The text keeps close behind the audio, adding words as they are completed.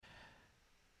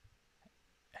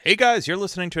Hey guys, you're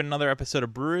listening to another episode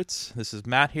of Brewroots. This is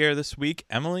Matt here this week.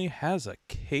 Emily has a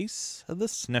case of the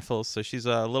sniffles, so she's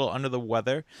a little under the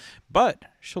weather, but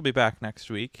she'll be back next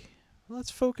week.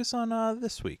 Let's focus on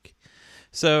this week.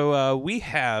 So we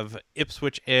have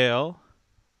Ipswich Ale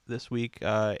this week.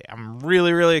 I'm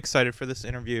really excited for this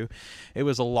interview. It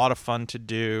was a lot of fun to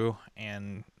do,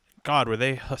 and God, were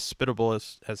they hospitable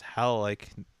as hell, like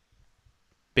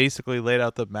basically laid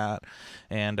out the mat,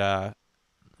 and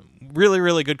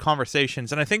really good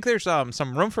conversations, and I think there's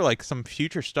some room for like some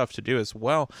future stuff to do as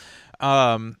well.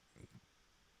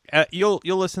 You'll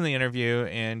listen to the interview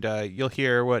and you'll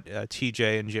hear what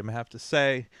TJ and Jim have to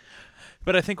say,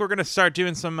 but I think we're gonna start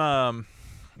doing some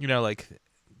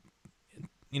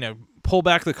pull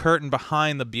back the curtain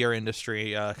behind the beer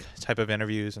industry type of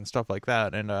interviews and stuff like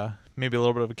that, and maybe a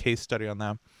little bit of a case study on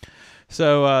that.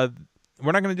 So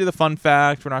we're not going to do the fun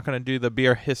fact. We're not going to do the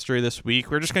beer history this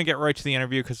week. We're just going to get right to the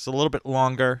interview because it's a little bit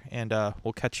longer, and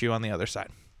we'll catch you on the other side.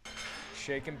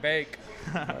 Shake and bake.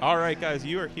 All right, guys,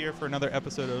 you are here for another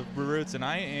episode of Brewroots, and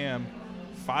I am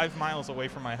 5 miles away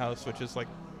from my house, which is like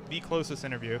the closest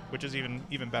interview, which is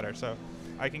even better. So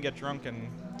I can get drunk and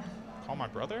call my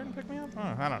brother and pick me up?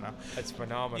 Oh, I don't know. That's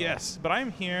phenomenal. Yes, but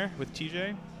I'm here with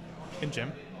TJ and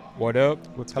Jim. What up?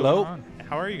 What's Hello. going on?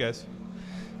 How are you guys?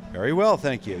 Very well,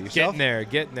 thank you. Yourself?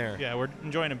 Getting there. Yeah, we're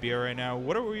enjoying a beer right now.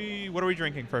 What are we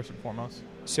drinking first and foremost?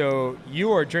 So you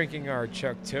are drinking our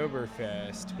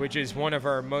Chucktoberfest, which is one of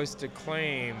our most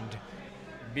acclaimed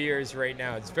beers right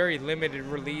now. It's very limited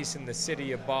release in the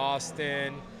city of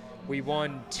Boston. We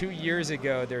won 2 years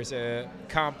ago. There's a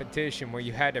competition where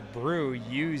you had to brew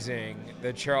using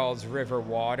the Charles River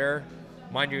water.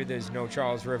 Mind you, there's no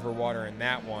Charles River water in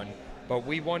that one. But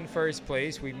we won first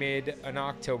place. We made an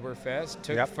Oktoberfest,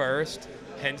 took first,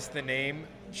 hence the name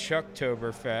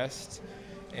Chucktoberfest.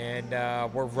 And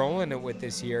we're rolling it with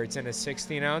this year. It's in a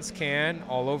 16-ounce can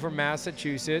all over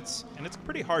Massachusetts. And it's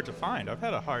pretty hard to find. I've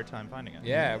had a hard time finding it.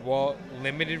 Yeah, well,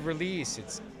 limited release.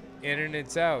 It's in and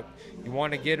it's out. You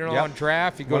want to get it on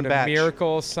draft, you go One to batch.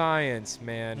 Miracle Science,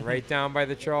 man, right down by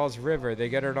the Charles River. They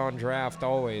get it on draft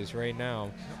always right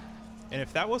now. And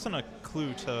if that wasn't a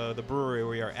clue to the brewery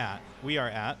we are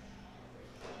at.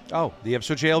 Oh, the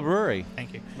Ipswich Ale Brewery,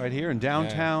 Thank you. right here in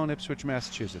downtown Ipswich,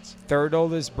 Massachusetts. Third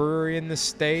oldest brewery in the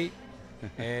state,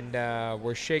 and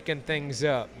we're shaking things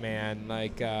up, man.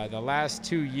 Like the last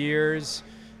 2 years,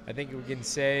 I think we can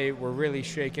say we're really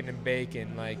shaking and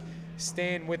baking, like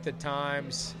staying with the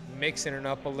times, mixing it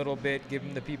up a little bit,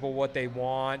 giving the people what they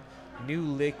want, new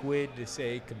liquid to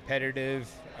say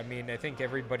competitive. I mean, I think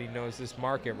everybody knows this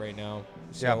market right now,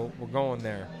 so we're going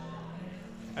there.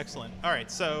 Excellent. All right,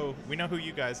 so we know who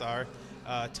you guys are.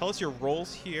 Tell us your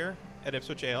roles here at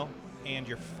Ipswich Ale and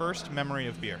your first memory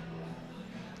of beer.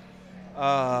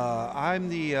 I'm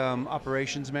the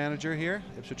operations manager here,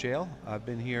 Ipswich Ale. I've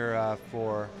been here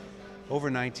for over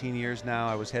 19 years now.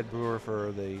 I was head brewer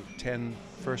for the 10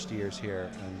 first years here,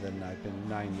 and then I've been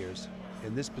 9 years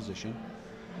in this position.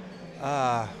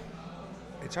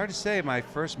 It's hard to say my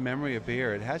first memory of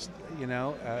beer. It has,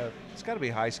 it's got to be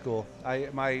high school.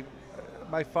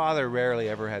 My father rarely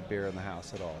ever had beer in the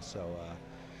house at all,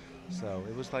 so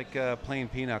it was like playing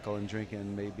pinochle and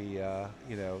drinking maybe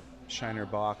Shiner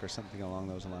Bock or something along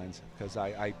those lines. Because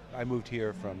I moved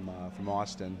here from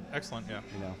Austin. Excellent, yeah.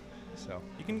 So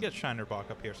You can get Shiner Bock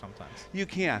up here sometimes. you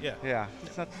can, Yeah.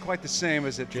 It's not quite the same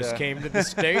as it Just came to the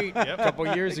state a couple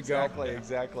years ago.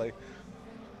 Exactly.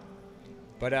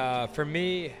 But for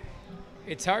me,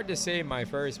 it's hard to say my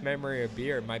first memory of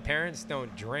beer. My parents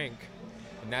don't drink,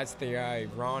 and that's the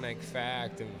ironic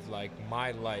fact of like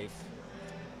my life.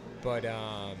 But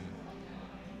I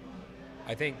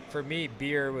think for me,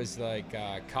 beer was like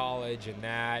college and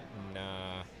that, and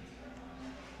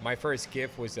my first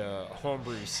gift was a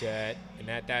homebrew set, and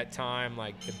at that time,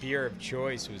 like the beer of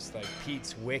choice was like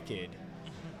Pete's Wicked,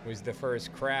 was the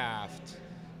first craft.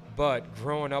 But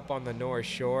growing up on the North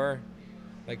Shore,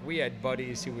 like we had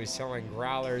buddies who was selling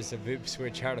growlers of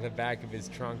Ipswich out of the back of his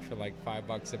trunk for like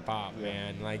 $5 a pop,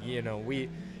 man. Like, we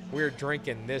were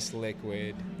drinking this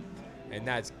liquid, and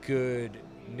that's good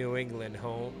New England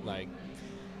home, like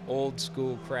old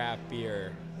school craft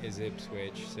beer is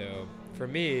Ipswich. So for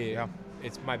me,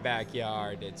 it's my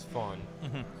backyard. It's fun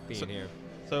being here.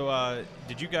 So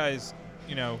did you guys,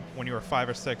 when you were 5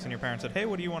 or 6 and your parents said, hey,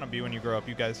 what do you want to be when you grow up?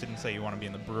 You guys didn't say you want to be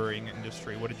in the brewing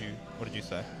industry. What did you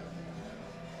say?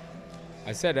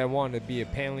 I said I wanted to be a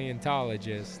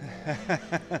paleontologist.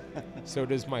 So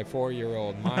does my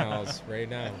 4-year-old Miles right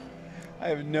now. I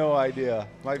have no idea.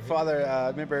 My father, I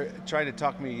remember trying to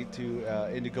talk me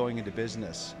into going into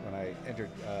business when I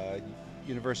entered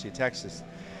University of Texas.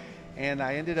 And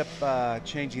I ended up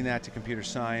changing that to computer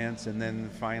science, and then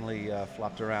finally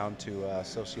flopped around to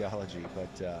sociology.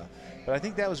 But I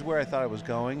think that was where I thought I was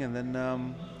going. And then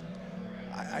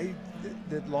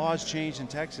the laws changed in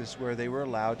Texas where they were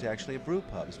allowed to actually have brew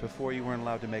pubs. Before, you weren't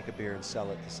allowed to make a beer and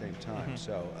sell it at the same time. Mm-hmm.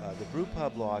 So the brew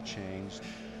pub law changed.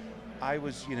 I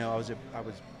was a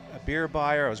beer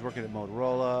buyer. I was working at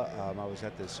Motorola. I was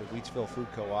at this Wheatsville Food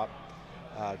Co-op,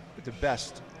 the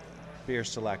best beer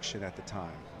selection at the time,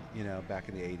 back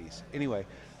in the 80s. Anyway,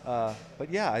 but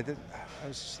yeah, I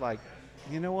was just like,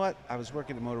 you know what? I was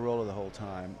working at Motorola the whole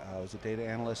time. I was a data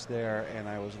analyst there, and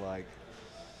I was like,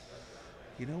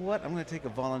 you know what? I'm going to take a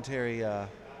voluntary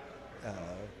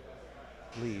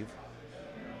leave.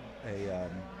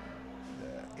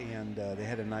 And they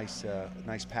had a nice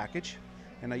package,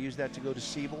 and I used that to go to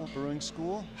Siebel Brewing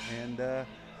School. And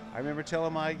I remember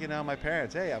telling my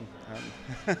parents, "Hey,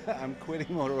 I'm quitting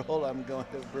Motorola. I'm going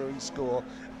to brewing school."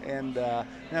 And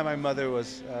now my mother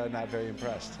was not very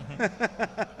impressed.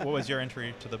 What was your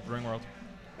entry to the brewing world?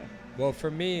 Well,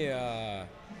 for me, I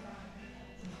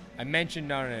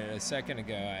mentioned on it a second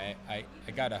ago. I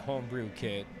got a homebrew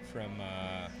kit from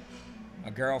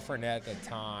a girlfriend at the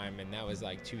time, and that was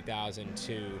like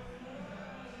 2002.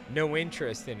 No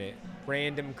interest in it.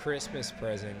 Random Christmas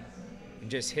present, and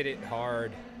just hit it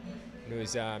hard. It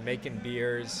was making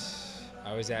beers.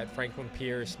 I was at Franklin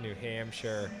Pierce, New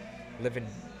Hampshire, living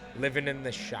in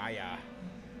the Shire.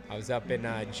 I was up in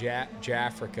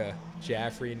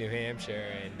Jaffrey, New Hampshire,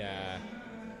 and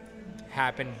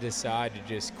happened to decide to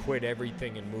just quit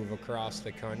everything and move across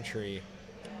the country.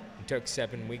 It took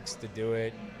 7 weeks to do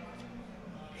it.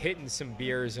 Hitting some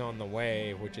beers on the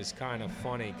way, which is kind of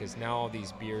funny because now all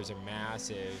these beers are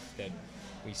massive that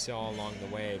we saw along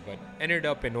the way, but ended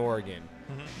up in Oregon.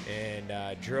 Mm-hmm. And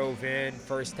drove in.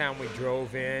 First time we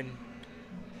drove in,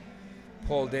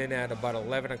 pulled in at about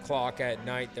 11 o'clock at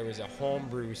night. There was a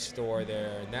homebrew store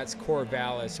there, and that's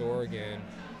Corvallis, Oregon.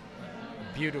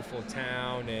 A beautiful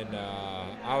town, and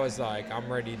I was like,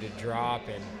 I'm ready to drop,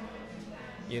 and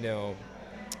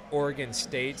Oregon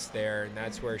State's there, and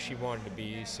that's where she wanted to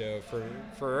be. So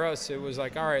for us, it was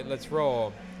like, all right, let's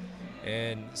roll.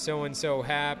 And so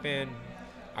happened.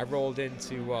 I rolled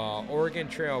into Oregon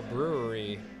Trail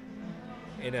Brewery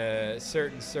in a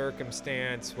certain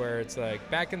circumstance where it's like,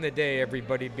 back in the day,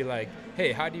 everybody'd be like,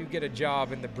 hey, how do you get a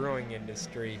job in the brewing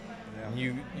industry? Yeah. And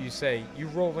you say, you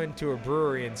roll into a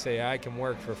brewery and say, I can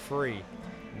work for free.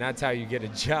 And that's how you get a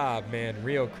job, man,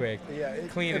 real quick. Yeah,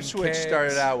 cleaning Ipswich kegs.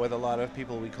 started out with a lot of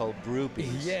people we called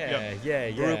brewpies. Yeah.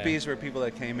 Brewpies were people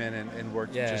that came in and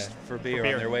worked just for beer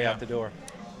on their way out the door.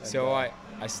 So I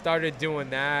started doing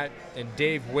that, and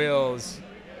Dave Wills,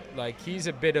 he's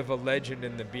a bit of a legend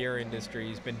in the beer industry.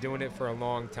 He's been doing it for a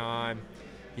long time.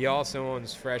 He also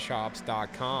owns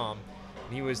freshhops.com.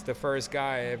 And he was the first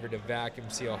guy ever to vacuum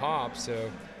seal hops,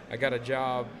 so I got a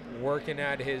job working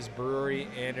at his brewery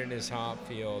and in his hop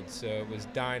field, so it was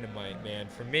dynamite, man.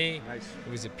 For me, nice. It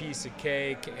was a piece of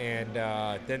cake, and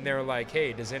then they were like,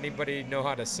 hey, does anybody know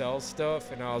how to sell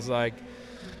stuff? And I was like,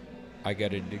 I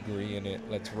got a degree in it.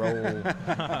 Let's roll.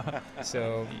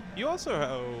 So you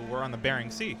also were on the Bering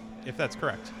Sea, if that's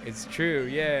correct. It's true,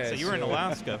 yeah. So you were in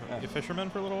Alaska, you fisherman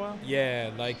for a little while?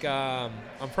 Yeah,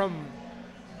 I'm from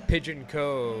Pigeon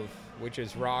Cove, which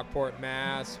is Rockport,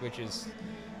 Mass, which is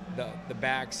the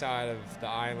backside of the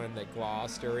island that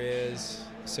Gloucester is.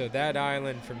 So that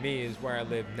island for me is where I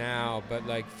live now, but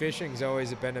fishing's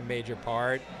always been a major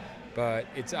part. But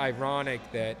it's ironic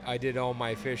that I did all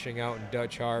my fishing out in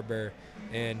Dutch Harbor,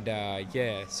 and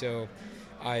so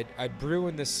I'd brew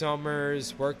in the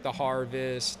summers, work the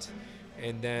harvest,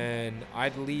 and then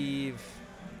I'd leave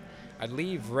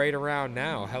right around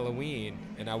now, Halloween,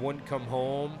 and I wouldn't come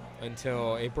home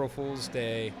until April Fool's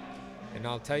Day. And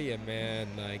I'll tell you, man,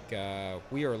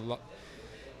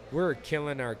 we're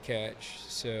killing our catch.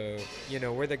 So,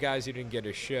 we're the guys who didn't get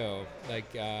a show.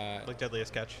 Like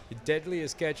Deadliest Catch. The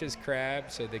Deadliest Catch is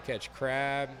crab. So they catch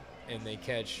crab and they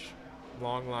catch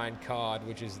longline cod,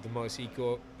 which is the most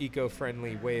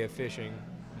eco-friendly way of fishing,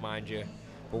 mind you.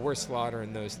 But we're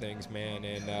slaughtering those things, man.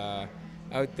 And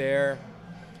out there,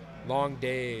 long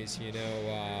days,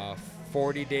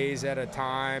 40 days at a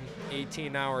time,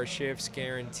 18-hour shifts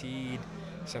guaranteed.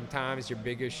 Sometimes your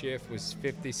biggest shift was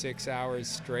 56 hours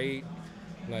straight.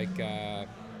 I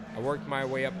worked my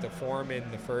way up to foreman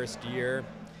the first year,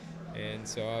 and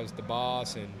so I was the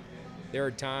boss. And there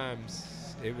were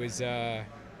times it's a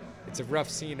rough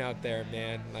scene out there,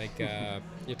 man.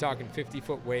 You're talking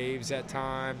 50-foot waves at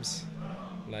times.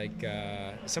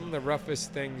 Some of the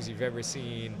roughest things you've ever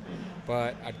seen.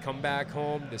 But I'd come back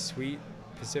home to sweet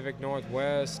Pacific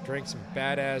Northwest, drink some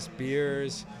badass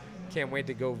beers, can't wait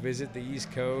to go visit the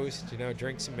East Coast.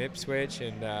 Drink some Ipswich,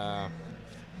 and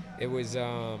it was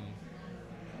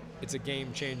it's a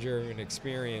game changer of an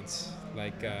experience.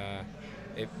 Like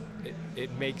it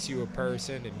makes you a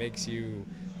person. It makes you,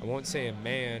 I won't say a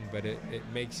man, but it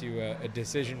makes you a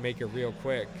decision maker real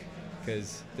quick,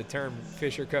 because the term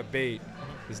fish or cut bait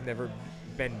has never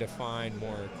been defined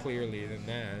more clearly than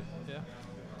that. Yeah.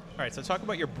 All right, so talk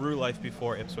about your brew life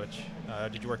before Ipswich.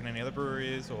 Did you work in any other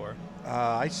breweries, or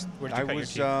where did you cut your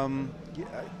teeth?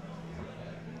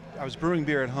 I was brewing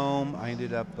beer at home. I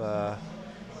ended up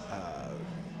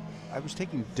I was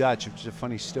taking Dutch, which is a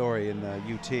funny story in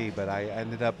UT, but I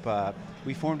ended up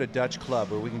we formed a Dutch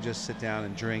club where we can just sit down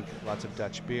and drink lots of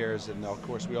Dutch beers, and of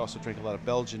course we also drink a lot of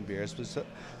Belgian beers. So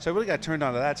I really got turned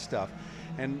on to that stuff.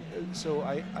 And so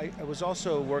I was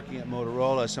also working at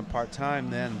Motorola some part-time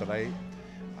then, but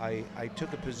I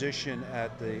took a position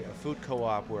at the food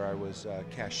co-op where I was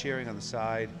cashiering on the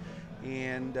side,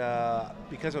 and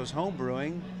because I was home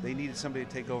brewing, they needed somebody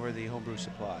to take over the homebrew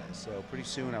supplies. So pretty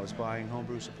soon I was buying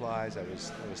homebrew supplies. I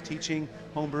was teaching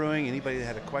home brewing. Anybody that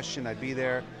had a question, I'd be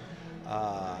there.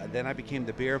 Then I became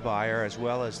the beer buyer as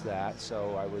well as that.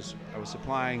 So I was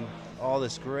supplying all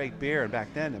this great beer, and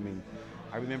back then, I mean,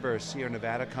 I remember Sierra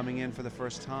Nevada coming in for the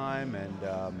first time,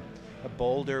 and a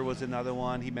Boulder was another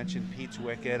one. He mentioned Pete's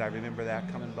Wicked. I remember that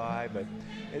coming by, but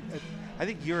I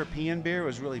think European beer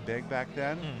was really big back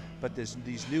then. But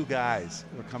these new guys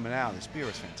were coming out. This beer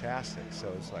was fantastic.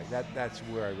 So it's like that's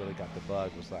where I really got the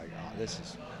bug. Was like, oh, this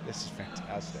is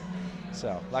fantastic.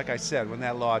 So like I said, when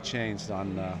that law changed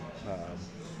on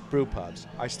brew pubs,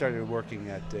 I started working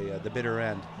at the bitter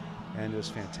end, and it was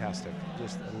fantastic.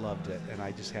 Just loved it, and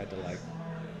I just had to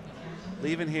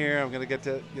leaving here, I'm going to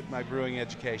get my brewing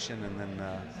education and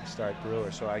then start brewer.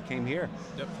 So I came here.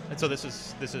 Yep. And so this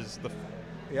is the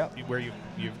where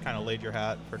you've kind of laid your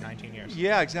hat for 19 years.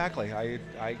 Yeah, exactly.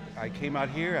 I came out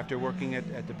here after working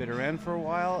at the bitter end for a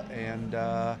while, and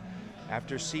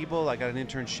after Siebel, I got an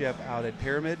internship out at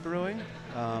Pyramid Brewing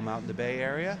out in the Bay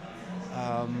Area.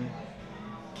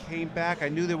 Came back. I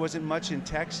knew there wasn't much in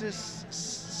Texas.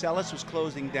 Celis was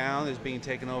closing down. It was being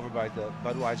taken over by the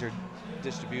Budweiser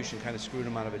distribution, kind of screwed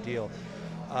them out of a deal.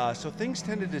 So things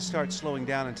tended to start slowing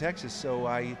down in Texas. So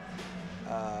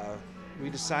we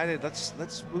decided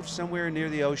let's move somewhere near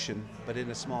the ocean, but in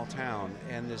a small town.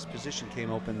 And this position came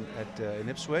open in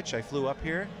Ipswich. I flew up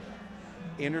here,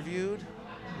 interviewed,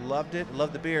 loved it,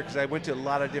 loved the beer, because I went to a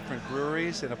lot of different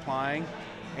breweries and applying,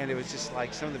 and it was just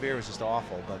like some of the beer was just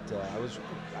awful. But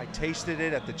I tasted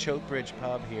it at the Choate Bridge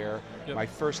pub here, my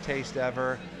first taste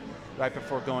ever. Right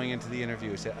before going into the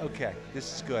interview, I said, okay,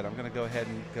 this is good. I'm going to go ahead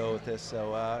and go with this.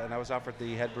 So, and I was offered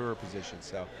the head brewer position.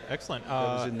 So excellent. That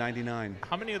was in '99.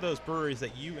 How many of those breweries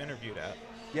that you interviewed at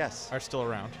are still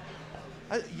around?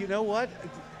 You know what?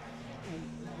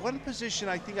 One position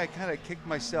I think I kind of kicked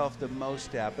myself the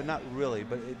most at, but not really,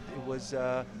 but it was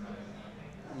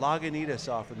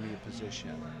Lagunitas offered me a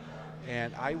position.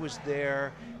 And I was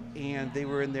there, and they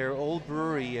were in their old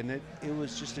brewery, and it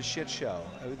was just a shit show.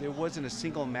 There wasn't a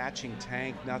single matching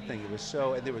tank, nothing. It was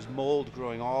and there was mold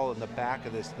growing all in the back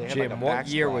of this. They had Jim, like a what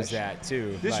year backsplash. was that,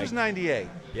 too? This was '98.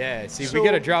 Yeah, see, we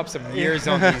got to drop some years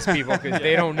on these people, because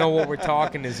they don't know what we're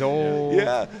talking is old.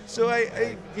 Yeah, so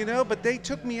I but they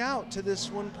took me out to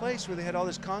this one place where they had all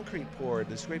this concrete poured,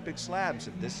 this great big slab, and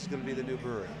said, this is going to be the new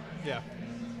brewery. Yeah.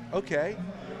 Okay.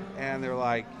 And they're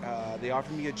like, they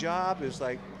offered me a job. It was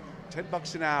like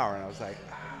 $10 an hour, and I was like,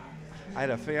 I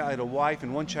had a wife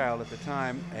and one child at the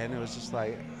time, and it was just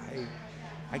like,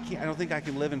 I don't think I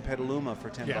can live in Petaluma for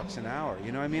 $10 an hour.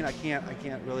 You know what I mean? I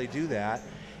can't really do that.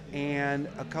 And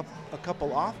a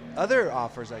couple other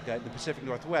offers I got in the Pacific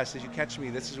Northwest. As you catch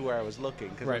me, this is where I was looking,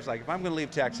 because I was like, if I'm going to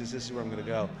leave Texas, this is where I'm going to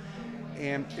go.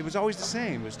 And it was always the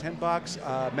same. It was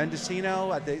 $10.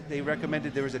 Mendocino, they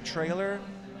recommended there was a trailer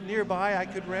nearby I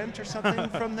could rent or something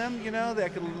from them, that I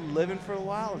could live in for a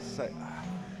while. It's like,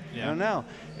 I don't know.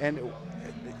 And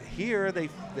here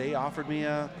they offered me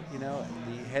the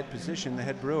head position, the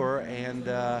head brewer, and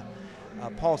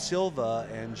Paul Silva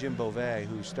and Jim Beauvais,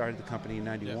 who started the company in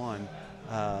 '91.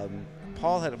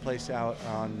 Paul had a place out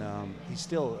on,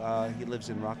 he lives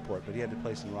in Rockport, but he had a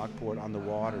place in Rockport on the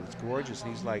water. It's gorgeous.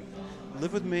 And he's like,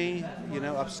 live with me,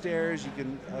 upstairs. You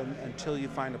can, until you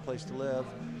find a place to live.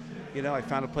 I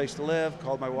found a place to live,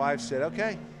 called my wife, said,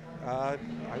 okay,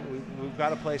 we've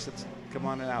got a place, let's come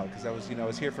on out. Because I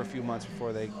was here for a few months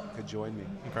before they could join me.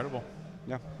 Incredible.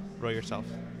 Yeah. Row yourself.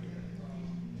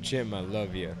 Jim, I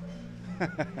love you.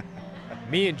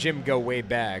 Me and Jim go way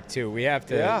back, too. We have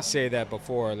to say that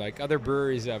before. Like, other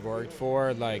breweries I've worked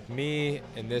for, like me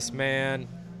and this man,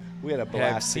 We had a have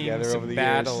blast seen together some over the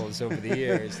battles over the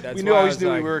years. That's years. why I Always was knew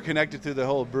like, we were connected through the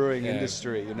whole brewing Yeah.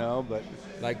 industry, you know. But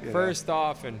like you know. first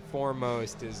off and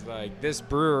foremost is like this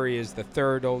brewery is the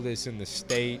third oldest in the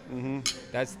state.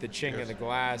 That's the ching of the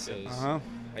glasses. Uh-huh.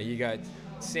 You got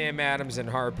Sam Adams and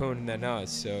Harpoon and then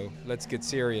us, so let's get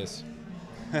serious.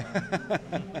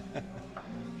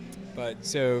 But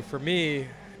so for me,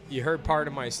 you heard part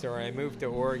of my story. I moved to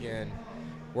Oregon,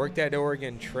 worked at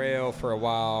Oregon Trail for a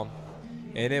while,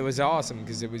 and it was awesome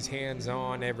because it was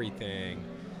hands-on everything.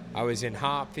 I was in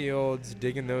hop fields,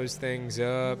 digging those things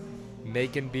up,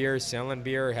 making beer, selling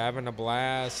beer, having a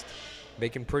blast,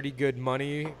 making pretty good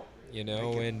money, you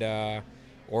know, and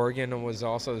Oregon was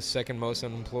also the second most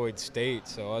unemployed state,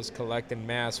 so I was collecting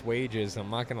mass wages. I'm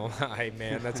not going to lie,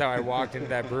 man. That's how I walked into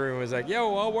that brewery and was like,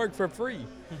 yo, I'll work for free.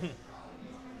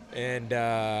 And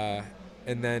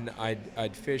then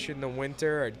I'd fish in the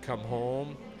winter, I'd come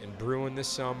home and brew in the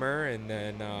summer, and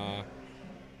then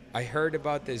I heard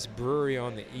about this brewery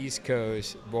on the East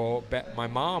Coast. Well, my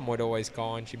mom would always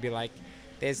call and she'd be like,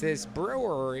 there's this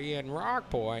brewery in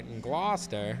Rockport in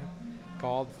Gloucester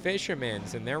called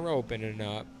Fisherman's, and they're opening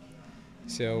up.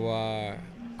 So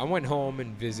I went home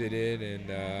and visited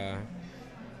and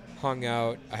hung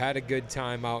out. I had a good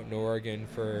time out in Oregon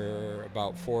for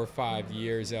about 4 or 5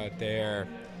 years out there,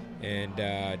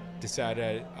 and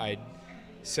decided I'd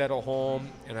settle home,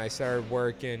 and I started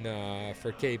working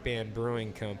for Cape Ann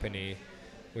Brewing Company,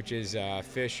 which is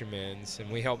Fisherman's,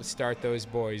 and we helped start those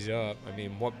boys up. I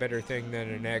mean, what better thing than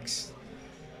an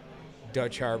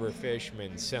ex-Dutch Harbor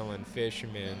fisherman selling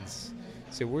Fisherman's?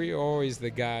 So we were always the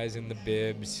guys in the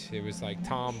bibs. It was like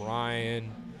Tom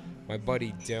Ryan, my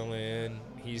buddy Dylan,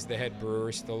 he's the head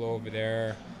brewer still over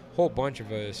there, a whole bunch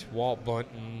of us, Walt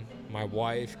Bunton, my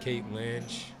wife, Kate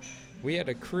Lynch. We had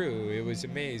a crew. It was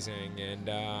amazing, and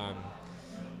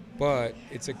but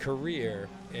it's a career,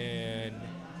 and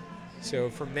so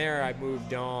from there I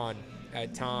moved on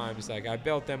at times. Like I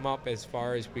built them up as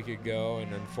far as we could go,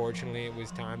 and unfortunately it was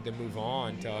time to move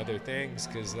on to other things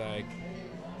because like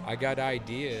I got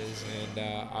ideas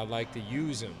and I like to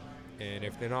use them, and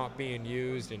if they're not being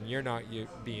used and you're not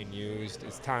being used,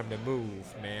 it's time to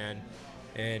move, man.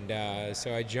 And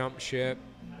so I jumped ship,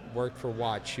 worked for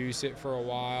Wachusett for a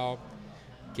while,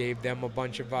 gave them a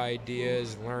bunch of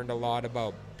ideas, learned a lot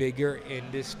about bigger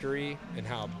industry and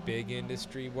how big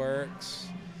industry works.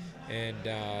 And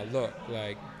look,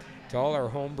 like to all our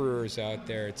home brewers out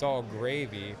there, it's all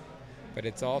gravy, but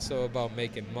it's also about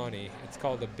making money. It's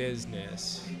called a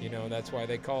business, you know, that's why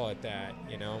they call it that,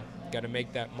 you know. You got to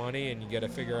make that money and you got to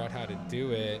figure out how to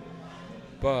do it.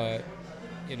 But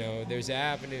you know, there's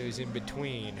avenues in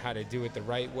between how to do it the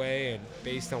right way and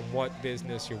based on what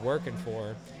business you're working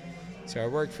for. So I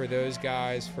worked for those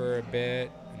guys for a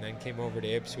bit and then came over to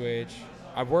Ipswich.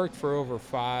 I've worked for over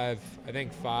five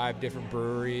different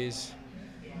breweries.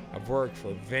 I've worked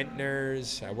for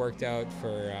vintners. I worked out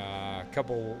for a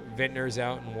couple vintners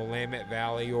out in Willamette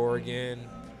Valley, Oregon.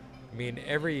 I mean,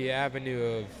 every avenue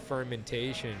of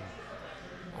fermentation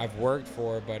I've worked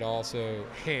for, but also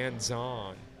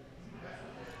hands-on.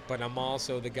 But I'm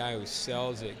also the guy who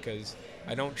sells it because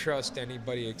I don't trust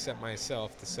anybody except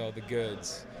myself to sell the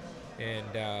goods. And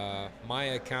my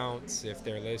accounts, if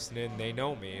they're listening, they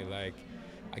know me. Like,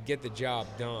 I get the job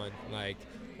done. Like,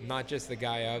 I'm not just the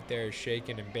guy out there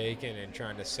shaking and baking and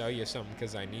trying to sell you something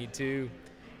because I need to.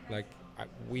 Like,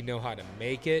 we know how to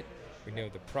make it. We know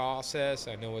the process.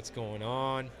 I know what's going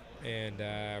on. And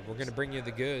we're going to bring you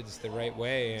the goods the right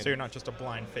way. And so you're not just a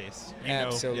blind face. You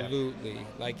absolutely.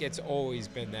 Like, it's always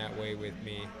been that way with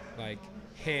me. Like,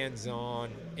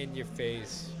 hands-on, in your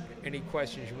face. Any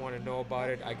questions you want to know about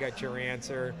it, I got your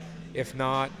answer. If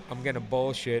not, I'm going to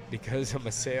bullshit because I'm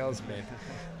a salesman.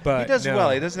 But he does well.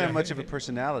 He doesn't have much of a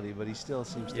personality, but he still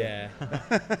seems to. Yeah.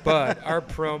 But our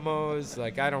promos,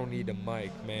 like, I don't need a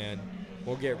mic, man.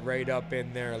 We'll get right up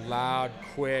in there loud,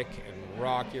 quick, and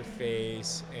rock your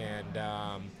face.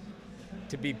 And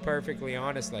to be perfectly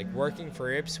honest, like, working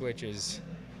for Ipswich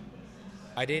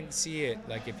I didn't see it.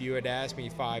 Like, if you had asked me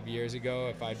 5 years ago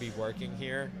if I'd be working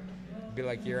here, I'd be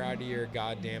like, you're out of your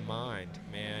goddamn mind,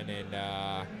 man.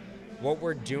 And what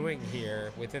we're doing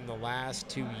here within the last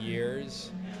 2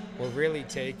 years, we're really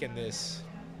taking this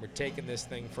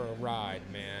thing for a ride,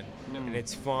 man. And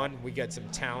it's fun. We got some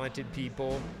talented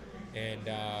people, and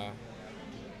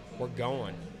we're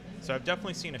going. So I've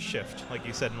definitely seen a shift, like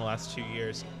you said, in the last 2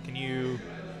 years.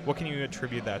 What can you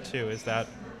attribute that to? Is that,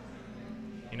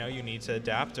 you need to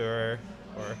adapt or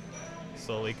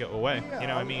slowly go away. You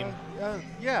know what I mean?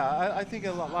 I think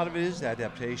a lot of it is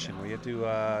adaptation, where you have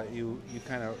to you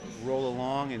kind of roll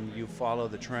along and you follow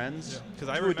the trends. Because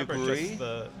I to a remember degree, just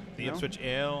the you know? Ipswich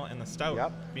Ale and the Stout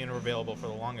Yep. being available for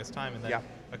the longest time, and then Yep.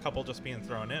 a couple just being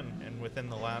thrown in, and within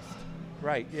the last.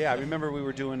 Right. Yeah, I remember we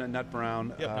were doing a Nut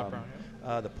Brown. Yep, Nut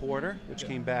Brown, the Porter, which Yeah.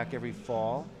 came back every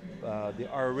fall.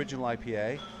 Our original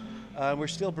IPA. We're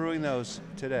still brewing those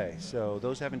today, so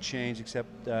those haven't changed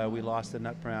except we lost the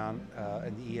Nut Brown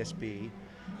and the ESB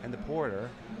and the Porter.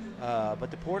 But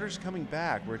the Porter's coming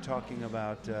back. We're talking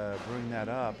about brewing that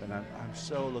up, and I'm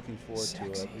so looking forward to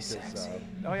it because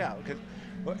oh yeah, because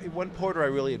one Porter I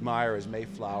really admire is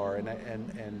Mayflower, and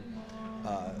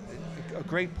a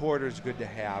great porter is good to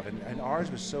have, and ours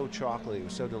was so chocolatey, it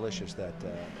was so delicious that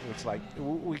it's like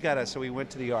we went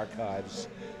to the archives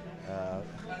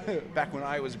back when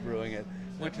I was brewing it,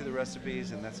 went to the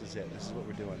recipes, and this is it. This is what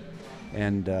we're doing,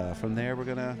 and from there we're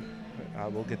gonna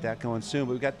we'll get that going soon.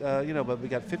 But we got but we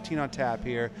got 15 on tap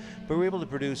here, but we're able to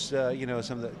produce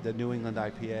some of the New England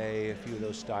IPA, a few of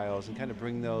those styles, and kind of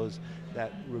bring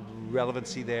that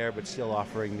relevancy there, but still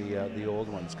offering the old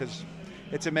ones, because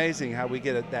it's amazing how we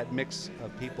get that mix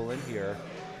of people in here.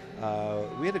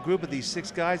 We had a group of these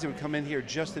 6 guys that would come in here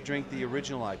just to drink the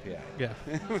original IPA. Yeah.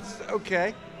 It was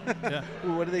okay. Yeah.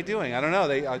 Well, what are they doing? I don't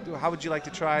know. How would you like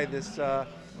to try this? The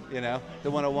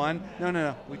 101?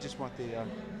 No. We just want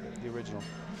the original.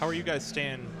 How are you guys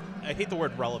staying? I hate the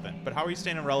word relevant, but how are you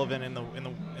staying relevant in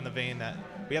the vein that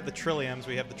we have the Trilliums,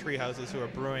 we have the Treehouses who are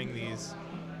brewing these,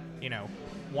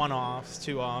 one-offs,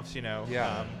 two-offs,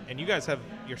 Yeah. and you guys have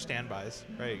your standbys,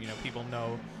 right? People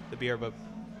know the beer, but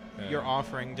you're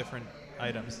offering different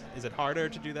items. Is it harder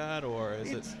to do that, or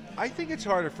is it? I think it's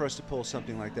harder for us to pull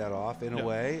something like that off in a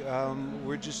way.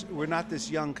 We're not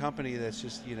this young company that's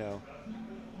just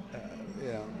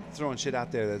throwing shit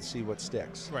out there to see what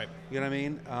sticks. Right. You know what I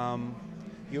mean?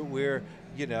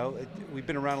 We've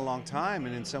been around a long time,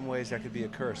 and in some ways that could be a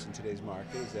curse in today's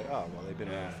market. Is that they've been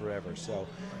around forever. So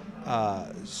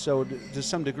to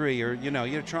some degree,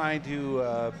 you're trying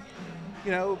to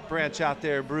branch out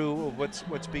there, brew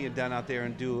what's being done out there,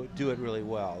 and do it really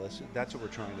well. That's what we're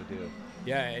trying to do.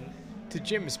 Yeah, and to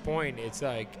Jim's point, it's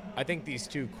like I think these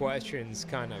two questions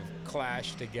kind of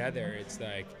clash together. It's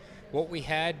like what we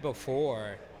had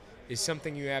before is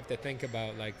something you have to think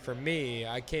about. Like for me,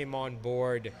 I came on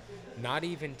board not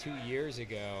even 2 years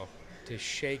ago to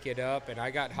shake it up, and I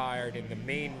got hired, and the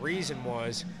main reason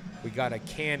was we got a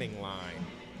canning line.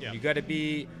 Yeah. You got to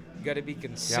be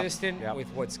consistent Yep. with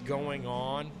what's going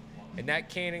on. And that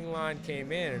canning line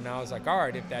came in, and I was like, all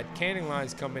right, if that canning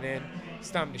line's coming in,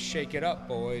 it's time to shake it up,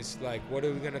 boys. Like, what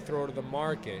are we going to throw to the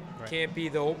market? Right. Can't be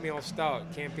the oatmeal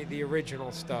stout. Can't be the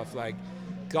original stuff. Like,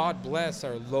 God bless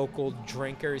our local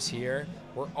drinkers here.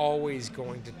 We're always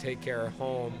going to take care of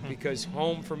home because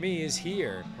home for me is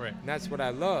here. Right. And that's what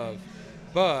I love.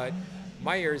 But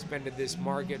my ear's been to this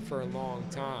market for a long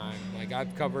time. Like,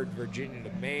 I've covered Virginia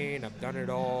to Maine. I've done it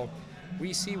all.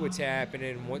 We see what's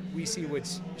happening. We see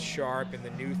what's sharp and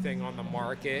the new thing on the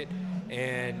market.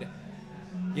 And,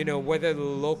 whether the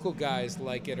local guys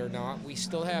like it or not, we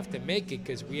still have to make it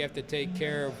because we have to take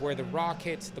care of where the rock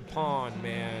hits the pond,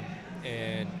 man.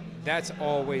 And that's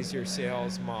always your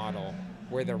sales model.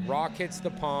 Where the rock hits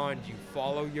the pond, you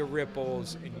follow your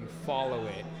ripples and you follow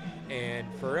it. And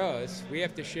for us, we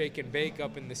have to shake and bake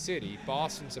up in the city.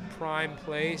 Boston's a prime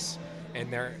place,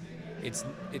 and it's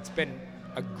been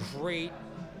a great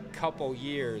couple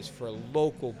years for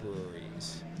local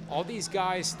breweries. All these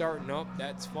guys starting up,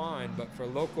 that's fine, but for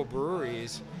local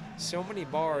breweries, so many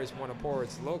bars want to pour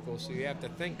its local, so you have to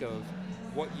think of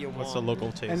what you want. What's the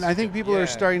local taste? And I think people Yeah. are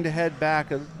starting to head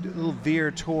back a little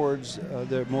veer towards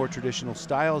the more traditional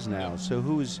styles now.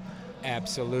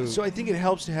 Absolutely. So I think it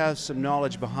helps to have some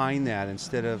knowledge behind that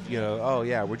instead of,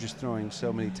 we're just throwing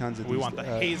so many tons of We these want the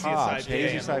haziest hops, IPA in the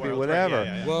haziest IPA, world, right? whatever.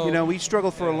 Yeah. Well, We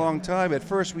struggled for a yeah. long time. At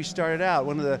first, we started out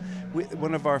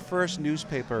one of our first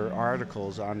newspaper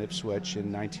articles on Ipswich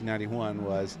in 1991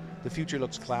 was "The future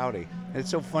looks cloudy." And it's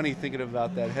so funny thinking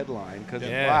about that headline because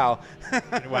Yeah. wow,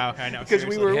 Wow, I know. because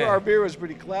seriously. Yeah. our beer was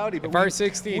pretty cloudy. But If our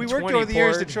 16, we worked 20 over the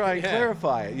years to poured, try and yeah.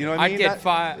 clarify it. You know what I mean? I'd get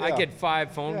That- I'd yeah. get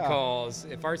 5 phone Yeah. calls.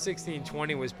 If our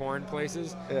 1620 was pouring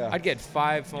places, Yeah. I'd get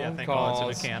 5 Yeah, phone thank God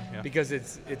it's in a calls can, yeah. because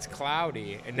it's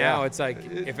cloudy. And Yeah. now it's like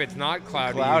if it's not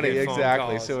cloudy, Cloudy, you get phone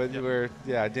exactly. calls. So we're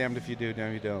damned if you do,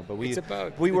 damned if you don't. But It's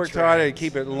about we the worked hard to trends.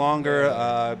 keep it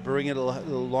longer, bring it a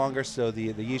little longer so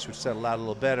the yeast would settle out a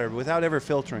little better without ever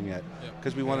filtering it,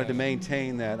 because we wanted to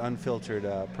maintain that unfiltered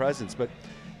presence. But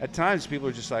at times people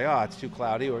are just like, oh, it's too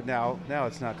cloudy, or now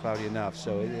it's not cloudy enough.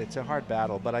 So it's a hard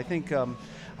battle. But I think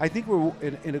we're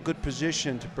in a good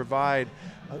position to provide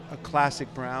a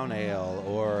classic brown ale,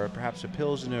 or perhaps a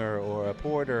pilsner, or a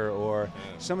porter, or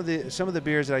some of the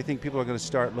beers that I think people are going to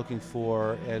start looking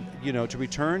for, and to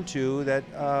return to, that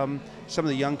some of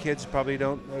the young kids probably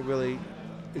don't really.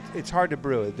 It's hard to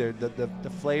brew. The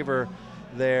flavor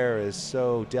there is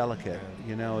so delicate.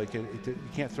 You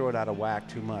can't throw it out of whack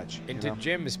too much. And to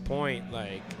Jim's point,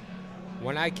 like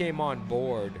when I came on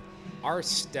board, our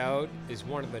stout is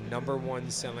one of the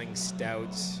 #1 selling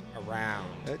stouts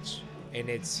around. And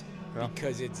it's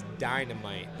because it's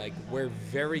dynamite. Like, we're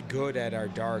very good at our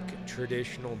dark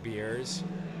traditional beers.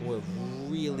 We're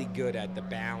really good at the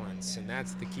balance, and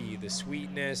that's the key. The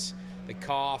sweetness, the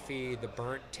coffee, the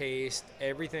burnt taste,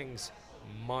 everything's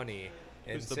money.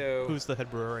 And who's the head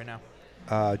brewer right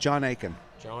now? John Aiken.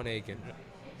 John Aiken.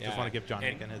 Just want to give John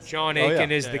Aiken his... John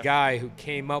Aiken is the guy who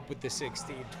came up with the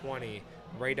 1620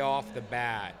 right off the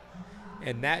bat.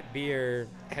 And that beer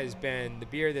has been the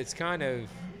beer that's kind of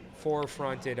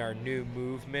forefronted our new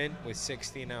movement with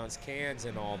 16-ounce cans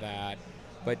and all that.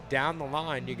 But down the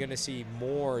line, you're going to see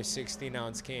more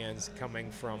 16-ounce cans coming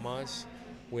from us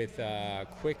with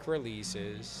quick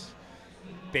releases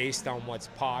based on what's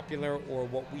popular or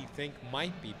what we think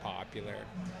might be popular.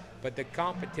 But the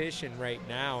competition right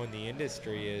now in the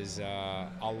industry is a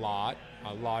lot.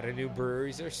 A lot of new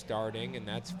breweries are starting, and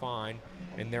that's fine.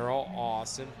 And they're all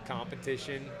awesome.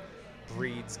 Competition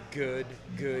breeds good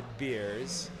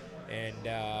beers. And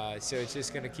so it's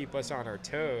just going to keep us on our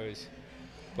toes.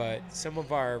 But some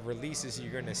of our releases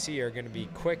you're going to see are going to be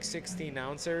quick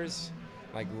 16-ouncers,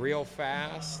 like real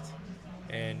fast.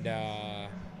 And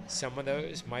some of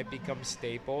those might become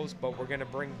staples, but we're going to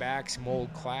bring back some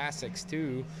old classics,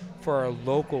 too, for our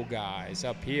local guys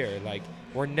up here. Like,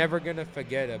 we're never going to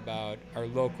forget about our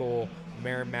local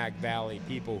Merrimack Valley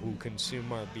people who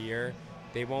consume our beer.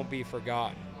 They won't be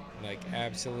forgotten. Like,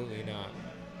 absolutely not.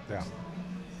 Yeah.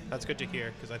 That's good to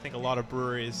hear, because I think a lot of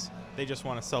breweries, they just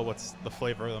want to sell what's the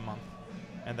flavor of the month,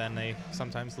 and then they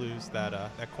sometimes lose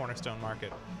that cornerstone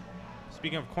market.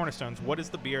 Speaking of cornerstones, what is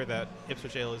the beer that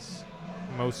Ipswich Ale is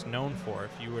most known for?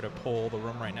 If you were to poll the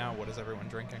room right now, what is everyone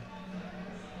drinking?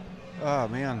 Oh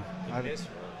man,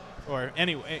 or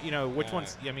anyway, which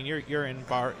ones? I mean, you're in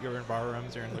bar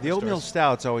rooms, you're in liquor the Oatmeal stores.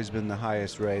 Stout's always been the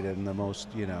highest rated and the most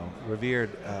revered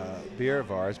beer of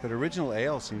ours, but Original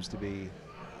Ale seems to be,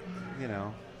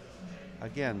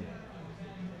 again,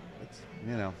 it's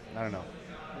I don't know.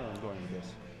 Where I'm going with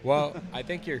this. Well, I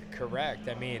think you're correct.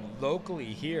 I mean, locally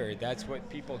here, that's what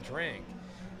people drink.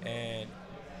 And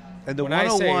the when I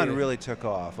say 101 really took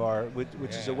off,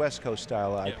 which is a West Coast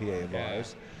style IPA of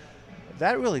ours.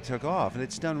 That really took off, and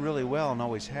it's done really well and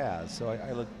always has. So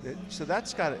I look. So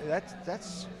that's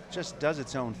just does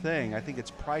its own thing. I think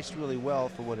it's priced really well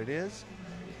for what it is,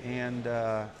 and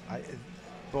I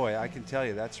can tell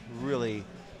you that's really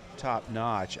top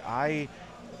notch.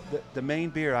 The main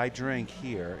beer I drink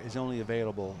here is only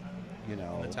available, in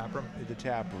the tap room. The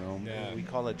tap room. Yeah. We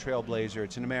call it Trailblazer.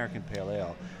 It's an American pale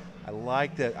ale. I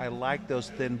like that. I like those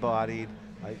thin-bodied,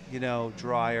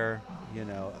 drier,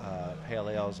 pale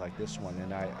ales like this one.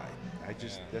 And I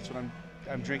just that's what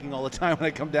I'm drinking all the time when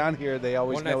I come down here. They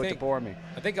always know what to pour me.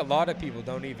 I think a lot of people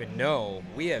don't even know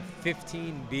we have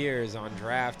 15 beers on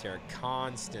draft here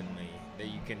constantly that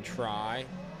you can try.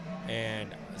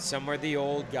 And some are the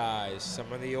old guys,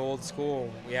 some are the old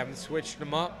school. We haven't switched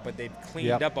them up, but they've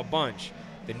cleaned up a bunch.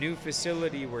 The new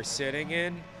facility we're sitting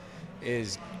in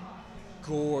is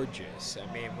gorgeous.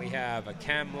 I mean, we have a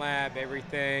chem lab,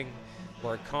 everything.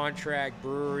 We're a contract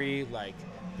brewery. Like,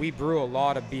 we brew a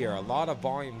lot of beer. A lot of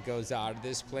volume goes out of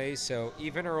this place. So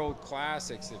even our old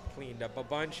classics have cleaned up a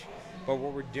bunch. But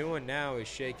what we're doing now is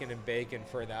shaking and baking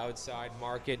for the outside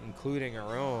market, including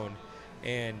our own.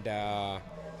 And,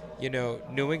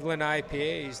 New England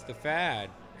IPA is the fad.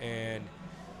 And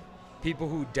people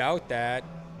who doubt that,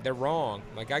 they're wrong.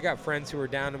 Like, I got friends who are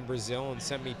down in Brazil and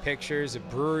sent me pictures of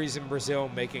breweries in Brazil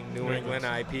making New England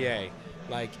IPA.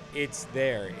 Like, it's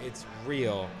there. It's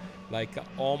real. Like,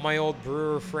 all my old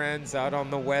brewer friends out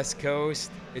on the West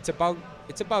Coast, it's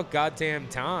about goddamn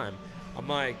time. I'm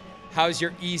like, how's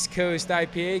your East Coast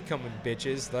IPA coming,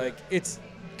 bitches? Like, it's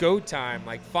go time.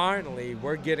 Like, finally,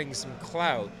 we're getting some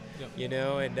clout, and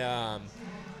that's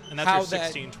how your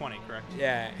 1620, correct?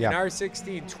 Yeah, and our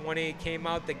 1620 came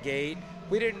out the gate.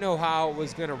 We didn't know how it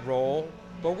was going to roll,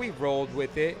 but we rolled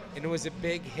with it, and it was a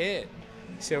big hit.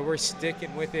 So we're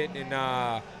sticking with it.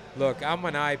 And look, I'm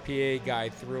an IPA guy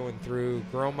through and through,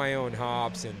 grow my own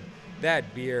hops, and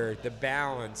that beer, the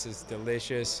balance is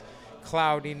delicious.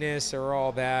 cloudiness or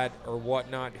all that or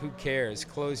whatnot. Who cares?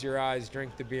 Close your eyes,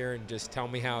 drink the beer, and just tell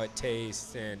me how it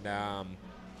tastes. And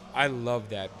I love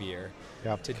that beer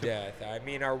Yep. to death. I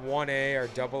mean, our 1A, our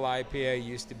double IPA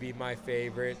used to be my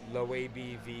favorite. Low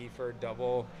ABV for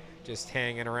double, just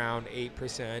hanging around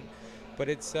 8%. But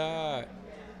it's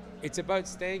about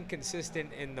staying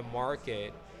consistent in the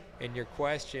market. And your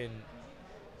question,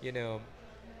 you know,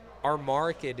 our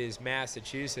market is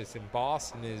Massachusetts, and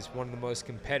Boston is one of the most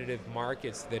competitive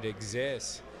markets that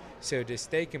exists. So to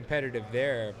stay competitive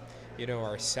there, you know,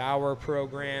 our sour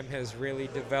program has really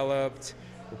developed.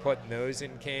 We're putting those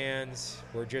in cans.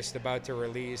 We're just about to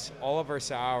release. All of our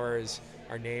sours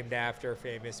are named after a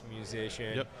famous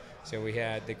musician. Yep. So we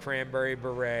had the Cranberry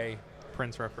Beret.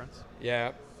 Prince reference.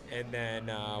 Yeah. And then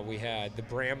we had the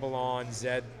Bramble on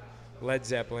Led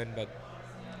Zeppelin, but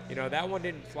you know, that one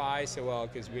didn't fly so well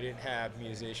because we didn't have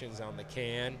musicians on the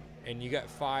can, and you got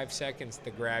 5 seconds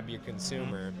to grab your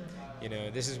consumer. You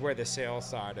know, this is where the sales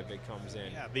side of it comes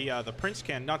in. Yeah, the Prince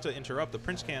can, not to interrupt, the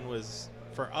Prince can was,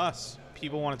 for us,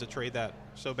 people wanted to trade that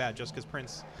so bad just because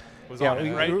Prince was on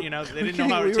it, right? You know, they didn't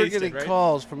know how it we were tasted, getting right?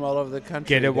 calls from all over the country.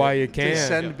 Get it while you to can.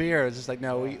 send Yeah. beer. It's just like,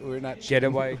 no, we're not. Get it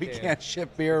shipping- while you we can. can't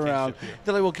ship beer around. ship beer.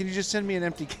 They're like, well, can you just send me an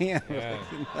empty can? We're Yeah.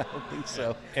 like, I don't think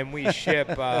so. And we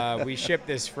ship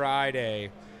this Friday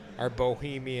our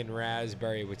Bohemian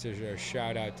Raspberry, which is a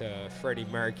shout out to Freddie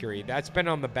Mercury. That's been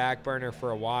on the back burner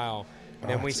for a while. And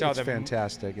then Oh, we it's- saw it's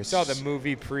fantastic. It's saw the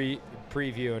movie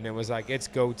preview, and it was like, it's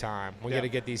go time. We Yeah. got to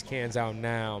get these cans out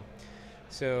now.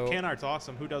 So Can art's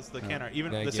awesome. Who does the can art?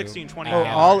 Even Thank the you. 1620 Oh,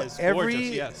 can all art is every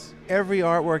gorgeous. Yes. every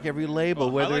artwork, every label,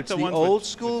 Well, I whether like it's the the ones old with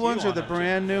school you ones or on the it.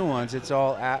 brand new ones, it's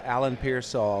all Alan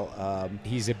Pearsall.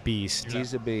 he's a beast.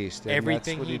 He's a beast. And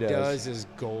Everything that's what he does is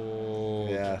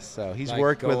gold. Yeah, so he's Like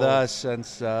worked with gold. us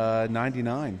since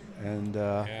 '99, and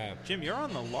Yeah. Jim, you're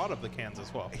on a lot of the cans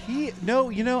as well.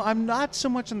 I'm not so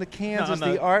much on the cans No, as on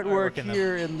the the artwork artwork in the-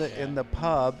 here in the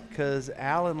pub, because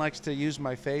Alan likes to use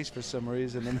my face for some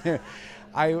reason, and there,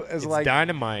 I was It's like,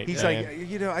 dynamite. he's man.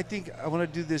 like, I think I want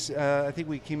to do this. I think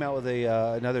we came out with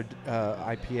another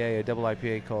IPA, a double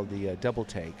IPA called the Double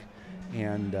Take,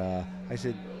 and I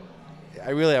said,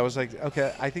 I was like,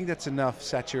 okay, I think that's enough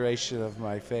saturation of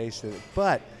my face,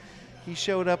 but he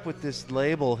showed up with this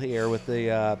label here with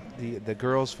the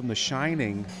girls from The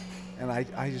Shining, and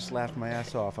I just laughed my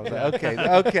ass off. I was like,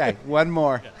 okay, one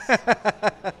more. yeah.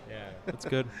 That's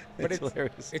good. But It's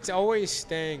hilarious. It's always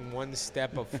staying one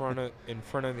step in front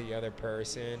of the other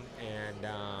person, and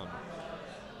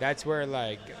that's where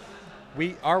like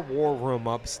our war room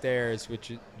upstairs,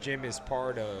 which Jim is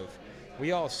part of,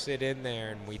 we all sit in there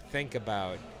and we think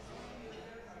about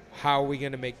how are we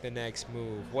going to make the next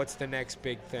move, what's the next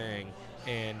big thing,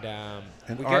 and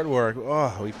And we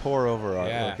artwork, we pour over artwork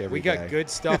yeah, every we got day. good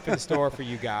stuff in store for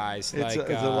you guys. It's, like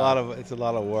it's a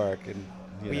lot of work, and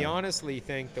we honestly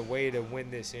think the way to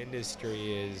win this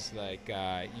industry is like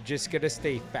you just gotta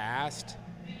stay fast,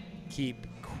 keep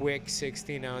quick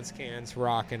 16-ounce cans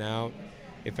rocking out.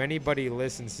 If anybody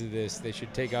listens to this, they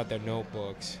should take out their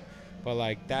notebooks. But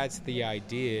like that's the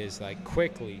idea, is like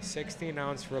quickly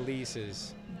 16-ounce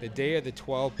releases. The day of the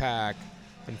 12-pack,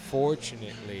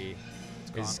 unfortunately,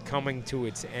 is coming to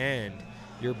its end.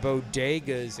 Your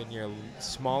bodegas and your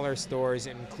smaller stores,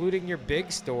 including your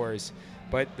big stores,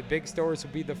 but the big stores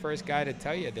will be the first guy to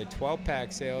tell you their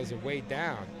 12-pack sales are way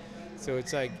down. So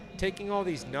it's like taking all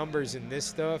these numbers and this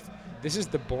stuff. This is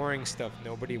the boring stuff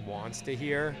nobody wants to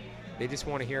hear. They just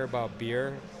want to hear about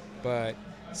beer. But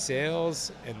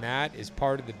sales and that is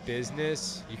part of the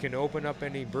business. You can open up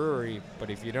any brewery, but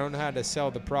if you don't know how to sell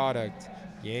the product,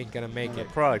 you ain't gonna make the it.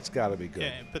 product's got to be good.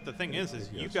 Yeah, but the thing is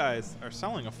you guys are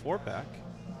selling a 4-pack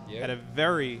Yep. at a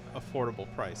very affordable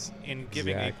price and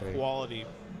giving Exactly. a quality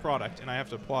product, and I have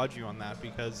to applaud you on that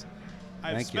because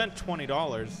I've Thank you. spent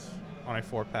 $20 on a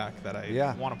 4-pack that I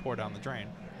Yeah. want to pour down the drain.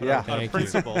 But Yeah. out Thank you. of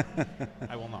principle,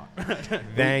 I will not.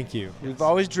 Thank you. We've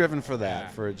always driven for that, Yeah.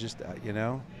 for just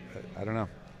I don't know.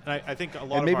 And I think a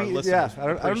lot And of our maybe listeners I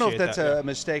don't know if appreciate that's that, a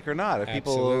mistake or not. If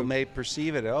people Absolute. may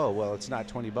perceive it, oh well, it's not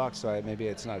 $20, so maybe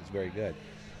it's not very good.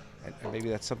 And maybe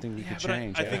that's something we Yeah, could but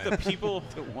change. I think the people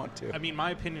don't want to. I mean,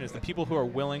 my opinion is the people who are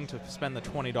willing to spend the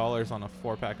 $20 on a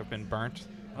 4-pack have been burnt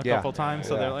a Yeah. couple times,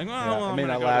 so Yeah. they're like, well, Yeah. It I'm may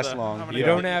gonna not go to last the- long. I'm gonna You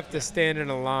go don't to- have to stand in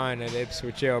a line at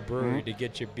Ipswich Ale Brewery Mhm. to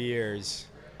get your beers.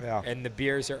 Yeah. And the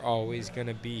beers are always going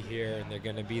to be here, and they're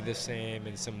going to be the same,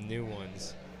 and some new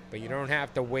ones. But you don't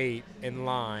have to wait in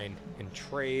line and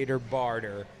trade or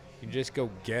barter. You just go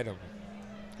get them.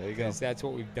 There you go. Because that's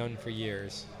what we've done for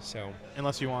years. So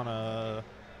Unless you want the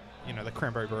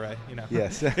cranberry beret,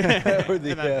 Yes. And Or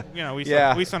the, then, we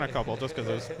yeah. sent a couple just because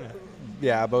it was.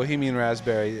 Yeah, Bohemian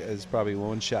Raspberry is probably a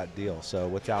one-shot deal. So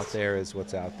what's out there is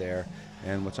what's out there,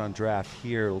 and what's on draft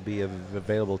here will be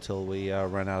available till we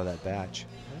run out of that batch.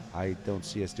 I don't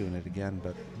see us doing it again,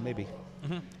 but maybe.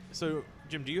 Mm-hmm. So,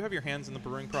 Jim, do you have your hands in the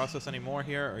brewing process anymore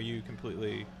here, or are you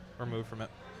completely removed from it?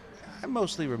 I'm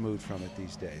mostly removed from it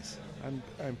these days.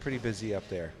 I'm pretty busy up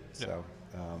there. Yeah. So,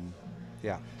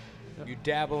 yeah. You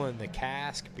dabble in the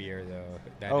cask beer, though.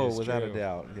 That Oh, is without true. a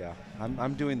doubt, yeah.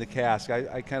 I'm doing the cask.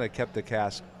 I kind of kept the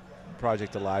cask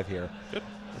project alive here. Good.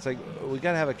 It's like, we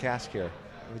got to have a cask here.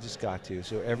 We just got to.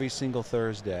 So every single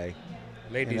Thursday.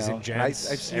 Ladies and I gents,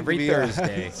 seem to every be,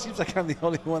 Thursday. it seems like I'm the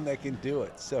only one that can do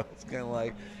it. So it's kind of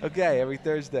like, okay, every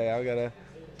Thursday I got to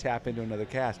tap into another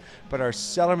cask. But our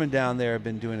cellarmen down there have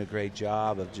been doing a great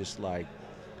job of just like,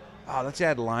 oh, let's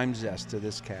add lime zest to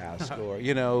this cask, or,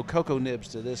 cocoa nibs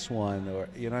to this one, or,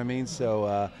 you know what I mean?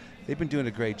 So they've been doing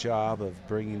a great job of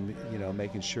bringing,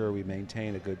 making sure we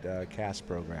maintain a good cask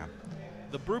program.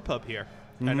 The brew pub here.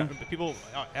 Mm-hmm. I know people,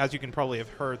 as you can probably have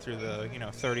heard through the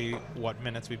 30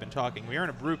 minutes we've been talking, we are in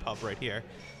a brew pub right here,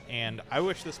 and I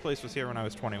wish this place was here when I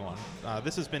was 21.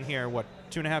 This has been here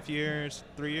 2.5 years,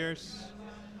 3 years?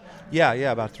 Yeah,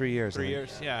 about 3 years. 3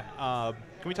 years, yeah.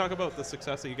 Can we talk about the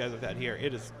success that you guys have had here?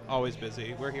 It is always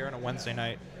busy. We're here on a Wednesday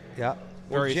night. Yeah.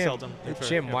 Very Jim, seldom.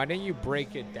 Jim, why don't you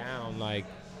break it down? Like,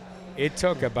 it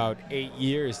took about 8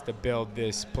 years to build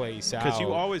this place out. Because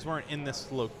you always weren't in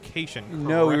this location. Correct?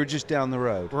 No, we were just down the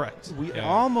road. Correct. We Yeah.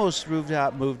 almost moved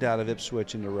out of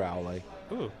Ipswich into Rowley.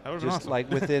 Ooh, that was Just awesome.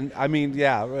 like within, I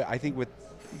think with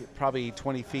probably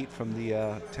 20 feet from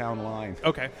the town line.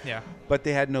 Okay, yeah. But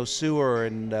they had no sewer,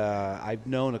 and I've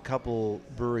known a couple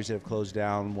breweries that have closed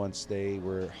down once they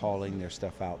were hauling their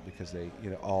stuff out because they,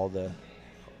 all the,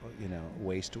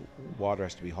 waste water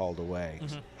has to be hauled away.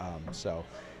 So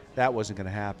that wasn't going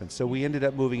to happen. So we ended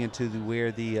up moving into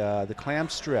where the clam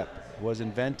strip was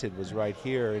invented, was right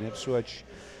here in Ipswich.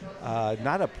 I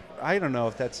don't know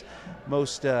if that's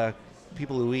most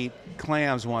people who eat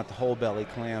clams want the whole belly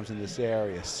clams in this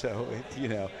area. So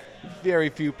very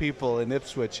few people in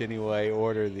Ipswich anyway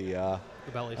order the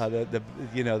bellies.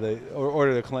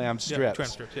 order the clam strips. Yeah, clam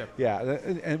strips, yeah. Yeah,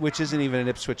 and which isn't even an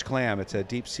Ipswich clam. It's a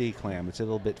deep sea clam. It's a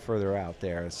little bit further out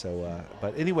there. So,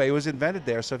 but anyway, it was invented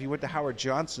there. So if you went to Howard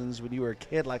Johnson's when you were a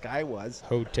kid, like I was,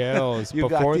 hotels you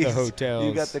before got the hotels.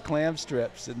 you got the clam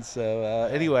strips. And so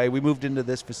anyway, we moved into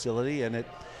this facility, and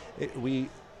we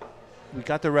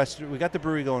got the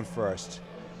brewery going first.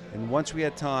 And once we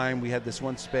had time, we had this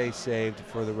one space saved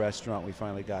for the restaurant. We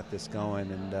finally got this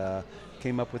going and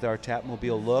came up with our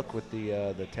Tapmobile look with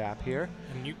the tap here.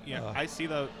 And I see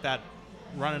that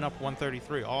running up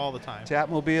 133 all the time.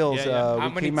 Tapmobiles. Yeah. How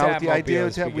We many came out with the idea.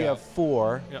 Tapmobiles We we have got?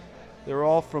 4. Yep. They're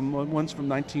all one's from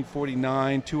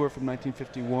 1949, 2 are from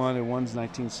 1951, and one's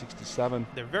 1967.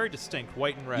 They're very distinct,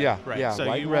 white and red. Yeah, right. yeah, So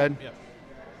white you and red. Yeah.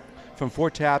 From 4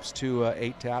 taps to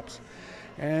 8 taps.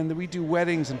 And we do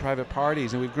weddings and private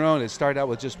parties, and we've grown. It started out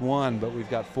with just 1, but we've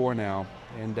got 4 now.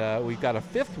 And we've got a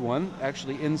 5th one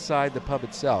actually inside the pub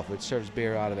itself, which serves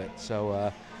beer out of it.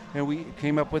 So, and we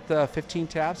came up with 15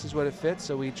 taps is what it fits,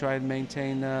 so we try and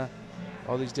maintain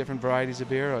all these different varieties of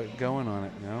beer going on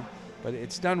it, But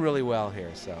it's done really well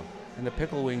here, so. And the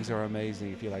pickle wings are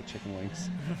amazing if you like chicken wings.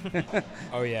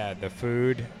 Oh, yeah, the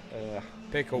food.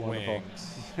 Pickle wonderful.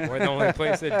 wings. We're the only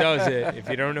place that does it. If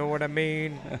you don't know what I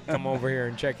mean, come over here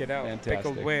and check it out. Fantastic.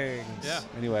 Pickled wings. Yeah.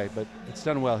 Anyway, but it's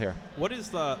done well here. What's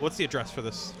the address for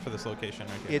this location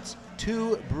right here? It's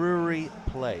 2 Brewery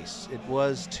Place. It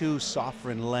was 2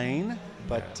 Sovereign Lane,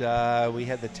 but we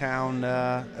had the town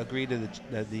agree to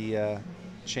the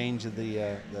change of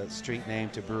the street name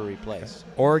to Brewery Place.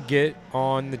 Or get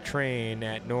on the train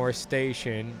at North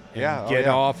Station and Yeah, oh, get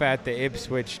yeah. off at the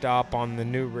Ipswich stop on the Just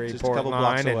a Newburyport couple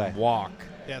blocks line away. and walk.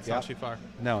 Yeah, it's Yep. not too far.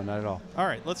 No, not at all. All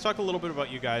right, let's talk a little bit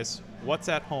about you guys. What's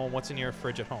at home? What's in your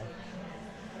fridge at home?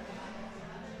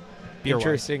 Beer-wise.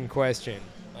 Interesting question.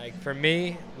 Like for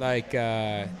me,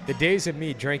 the days of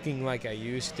me drinking like I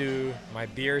used to, my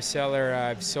beer cellar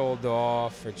I've sold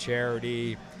off for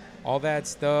charity, all that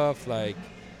stuff. Like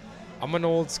I'm an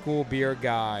old school beer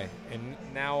guy, and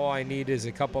now all I need is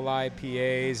a couple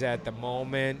IPAs at the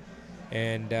moment.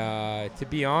 And to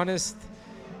be honest,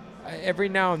 every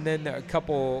now and then a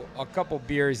couple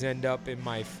beers end up in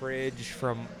my fridge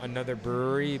from another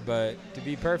brewery. But to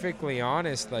be perfectly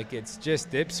honest, like it's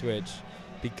just Ipswich,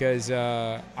 because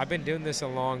I've been doing this a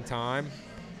long time,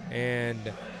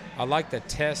 and I like to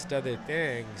test other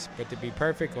things. But to be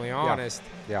perfectly honest,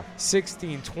 Yeah.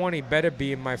 1620 better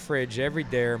be in my fridge every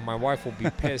day, or my wife will be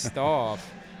pissed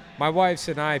off. My wife's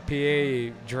an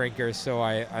IPA drinker, so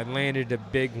I landed a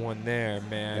big one there,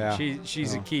 man. Yeah.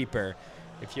 She's a Oh. keeper.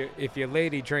 If your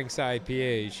lady drinks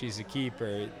IPA, she's a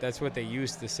keeper. That's what they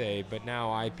used to say, but now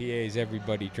IPAs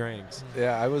everybody drinks.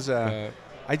 Yeah, I was.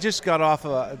 I just got off.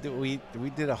 We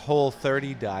did a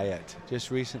Whole30 diet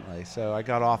just recently, so I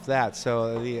got off that.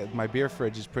 So my beer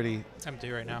fridge is pretty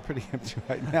Empty right now. pretty empty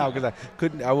right now because I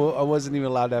couldn't. I wasn't even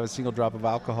allowed to have a single drop of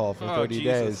alcohol for 30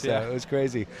 Jesus, days. So yeah. it was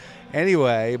crazy.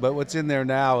 Anyway, but what's in there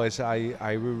now is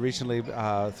I recently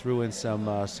threw in some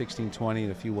 1620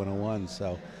 and a few 101s.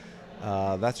 So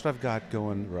that's what I've got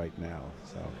going right now.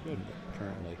 So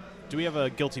currently. Do we have a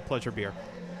guilty pleasure beer?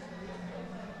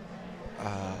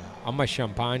 I'm a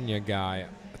champagne guy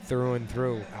through and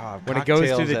through. Oh, When it goes to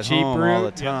cocktails the at cheap home all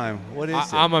route, the time. What is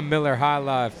it? I'm a Miller High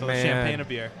Life, So man. champagne of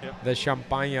beer. Yep. The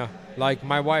champagne. Like,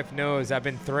 my wife knows I've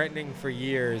been threatening for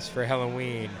years for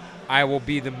Halloween. I will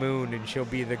be the moon and she'll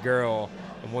be the girl,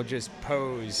 and we'll just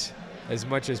pose as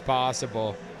much as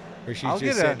possible. Or she's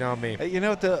just sitting on me. You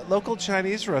know, at the local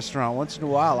Chinese restaurant, once in a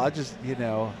while, I just,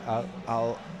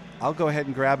 I'll go ahead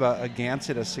and grab a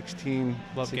Gansett, a 16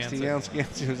 Love 16-ounce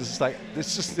Gansett. It's just like,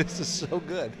 this is so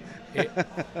good.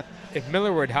 If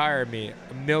Miller would hire me,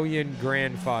 1 million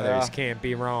grandfathers Yeah. can't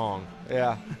be wrong.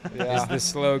 Yeah, Is yeah, the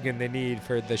slogan they need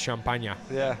for the champagne.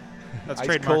 yeah. That's Ice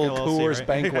trademark cold LLC, Coors right?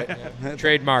 Banquet.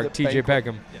 Trademark The TJ banquet.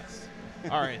 Peckham. Yes.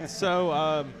 All right.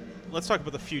 So let's talk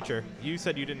about the future. You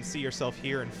said you didn't see yourself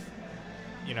here in,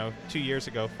 2 years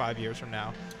ago, 5 years from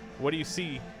now. What do you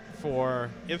see for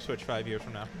Ipswich 5 years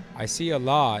from now? I see a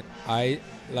lot. I'm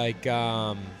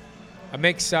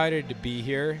excited to be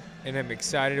here, and I'm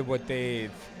excited what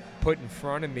they've put in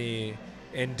front of me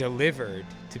and delivered,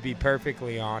 to be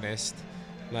perfectly honest.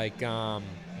 Like,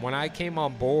 when I came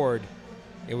on board,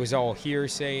 it was all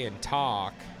hearsay and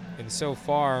talk, and so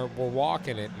far we're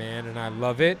walking it, man, and I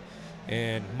love it.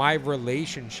 And my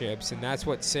relationships, and that's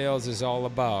what sales is all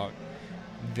about,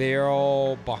 they're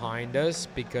all behind us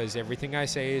because everything I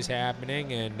say is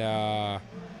happening, and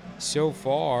so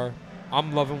far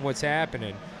I'm loving what's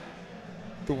happening.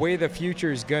 The way the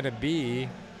future is going to be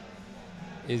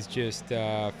is just,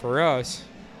 for us,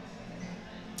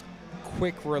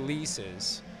 quick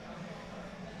releases.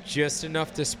 Just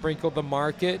enough to sprinkle the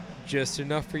market, just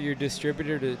enough for your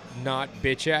distributor to not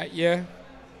bitch at you,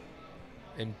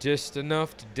 and just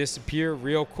enough to disappear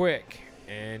real quick.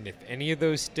 And if any of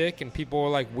those stick and people are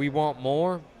like, we want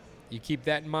more, you keep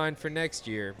that in mind for next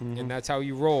year. And that's how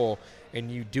you roll.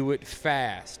 And you do it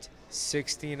fast.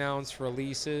 16-ounce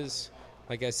releases.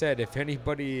 Like I said, if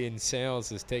anybody in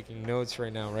sales is taking notes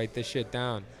right now, write this shit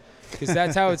down. Because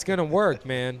that's how it's going to work,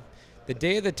 man. The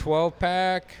day of the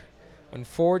 12-pack,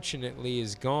 unfortunately,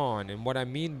 is gone. And what I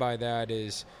mean by that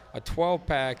is a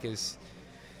 12-pack is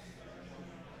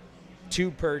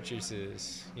 2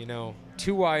 purchases,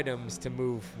 2 items to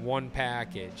move 1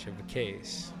 package of a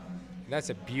case. That's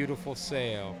a beautiful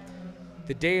sale.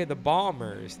 The day of the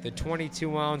bombers, the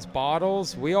 22-ounce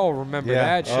bottles, we all remember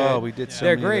that shit. Oh, we did so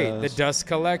They're many great. of The those. dust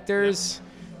collectors,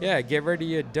 yeah, get rid of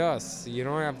your dust. You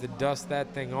don't have to dust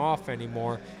that thing off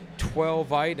anymore.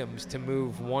 12 items to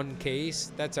move 1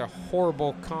 case, that's a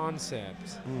horrible concept.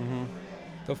 Mm-hmm.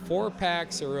 The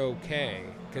 4-packs are okay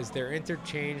because they're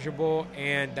interchangeable,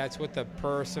 and that's what the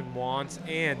person wants,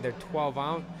 and they're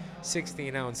 12-ounce,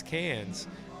 16-ounce cans.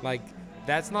 Like,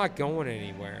 that's not going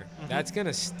anywhere. That's going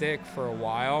to stick for a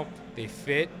while. They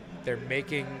fit. They're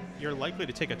making... You're likely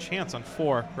to take a chance on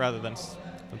 4 rather than 6.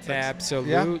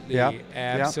 Absolutely. Yeah.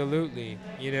 Absolutely.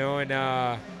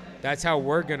 And that's how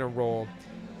we're going to roll.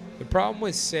 The problem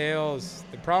with sales,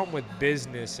 the problem with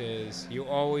business is you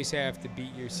always have to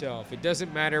beat yourself. It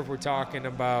doesn't matter if we're talking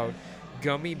about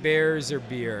gummy bears or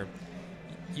beer.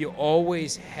 You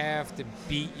always have to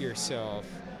beat yourself.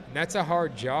 And that's a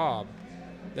hard job.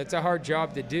 That's a hard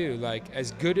job to do. Like,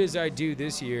 as good as I do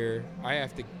this year, I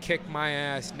have to kick my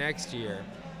ass next year.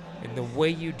 And the way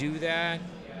you do that,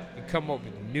 you come up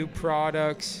with new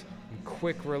products and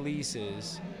quick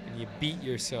releases, and you beat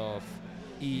yourself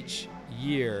each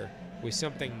year with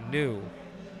something new.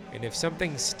 And if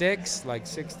something sticks, like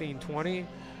 1620,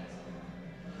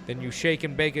 then you shake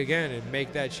and bake again and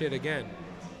make that shit again.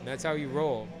 And that's how you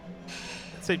roll.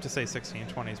 It's safe to say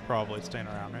 1620 is probably staying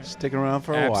around, right? Sticking around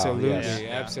for a Absolutely, while. Yes. Yeah.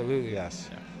 absolutely. Yes.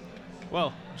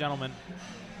 Well, gentlemen,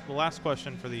 the last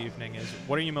question for the evening is,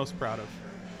 what are you most proud of?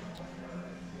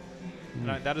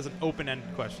 And that is an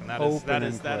open-ended question. That is.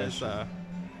 question.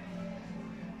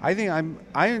 I think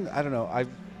I don't know.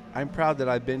 I'm proud that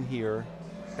I've been here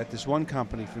at this one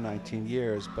company for 19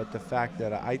 years, but the fact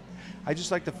that I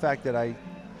just like the fact that I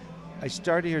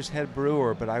started here as head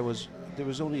brewer, but there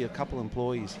was only a couple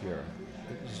employees here.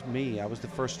 It was me. I was the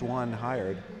first one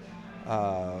hired.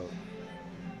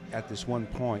 at this one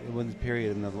point, one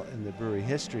period in the brewery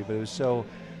history, but it was so.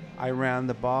 I ran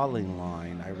the bottling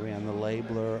line, I ran the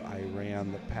labeler, I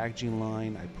ran the packaging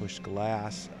line, I pushed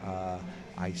glass,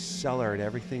 I cellared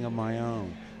everything on my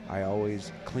own. I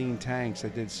always cleaned tanks. I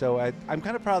did so. I'm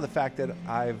kind of proud of the fact that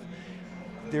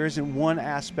there isn't one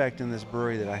aspect in this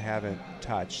brewery that I haven't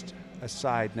touched,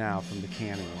 aside now from the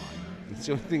canning line. It's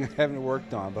the only thing I haven't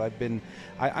worked on. But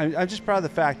I'm just proud of the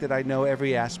fact that I know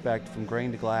every aspect from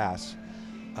grain to glass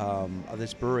of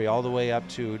this brewery, all the way up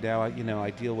to now. I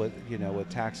deal with with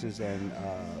taxes and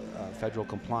federal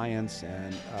compliance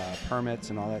and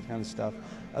permits and all that kind of stuff.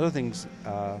 Other things.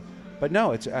 But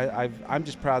no, I'm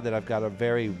just proud that I've got a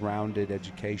very rounded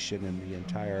education in the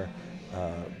entire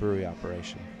brewery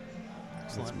operation.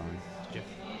 Excellent. That's mine. Jim.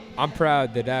 I'm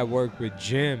proud that I worked with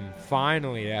Jim.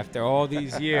 Finally, after all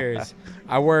these years,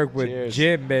 I work with Cheers.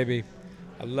 Jim, baby.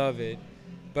 I love it.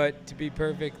 But to be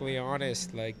perfectly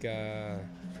honest,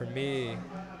 for me,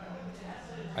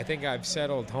 I think I've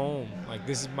settled home. Like,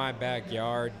 this is my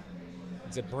backyard.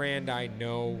 It's a brand I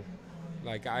know.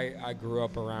 Like, I grew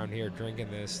up around here drinking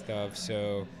this stuff,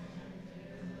 so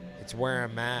it's where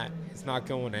I'm at. It's not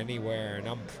going anywhere, and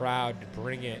I'm proud to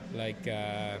bring it.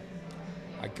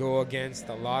 I go against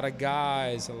a lot of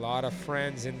guys, a lot of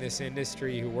friends in this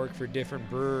industry who work for different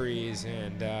breweries,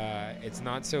 and it's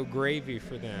not so gravy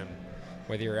for them,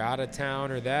 whether you're out of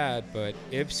town or that, but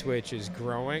Ipswich is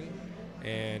growing,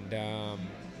 and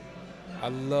I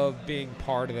love being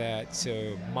part of that.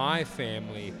 So my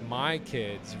family, my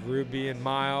kids, Ruby and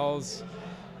Miles,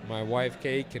 my wife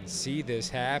Kate, can see this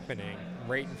happening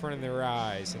right in front of their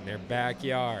eyes in their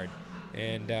backyard.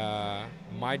 And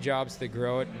my job's to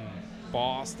grow it in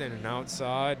Boston and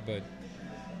outside, but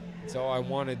it's all I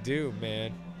want to do,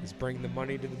 man, is bring the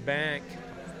money to the bank.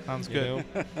 Sounds you good.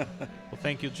 know? Well,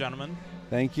 thank you, gentlemen.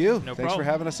 Thank you. No Thanks problem. for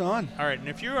having us on. All right, and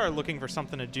if you are looking for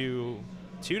something to do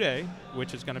today,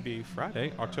 which is going to be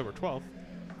Friday, October 12th,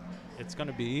 it's going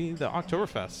to be the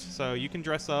Oktoberfest. So you can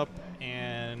dress up,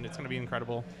 and it's going to be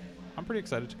incredible. I'm pretty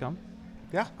excited to come.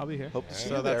 Yeah. I'll be here. Hope to see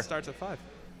So you that there. starts at 5.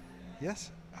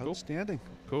 Yes. Cool. Outstanding.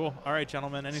 Cool. All right,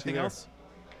 gentlemen. Anything there. else?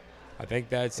 I think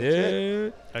that's That's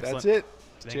it. Excellent. That's it.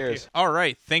 Thank Cheers. you. All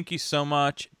right. Thank you so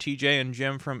much, TJ and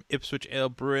Jim from Ipswich Ale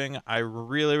Brewing. I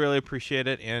really, really appreciate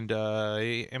it. And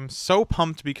I am so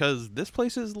pumped because this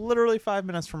place is literally 5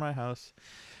 minutes from my house.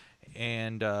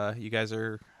 And you guys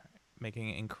are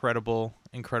making incredible,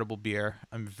 incredible beer.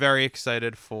 I'm very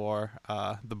excited for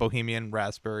the Bohemian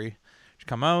Raspberry to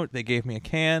come out. They gave me a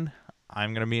can.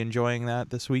 I'm going to be enjoying that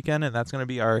this weekend. And that's going to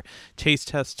be our Taste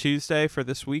Test Tuesday for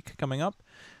this week coming up.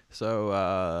 So,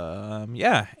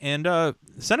 yeah, and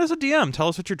send us a DM. Tell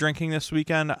us what you're drinking this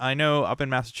weekend. I know up in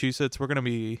Massachusetts, we're going to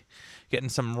be getting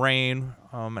some rain,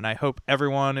 and I hope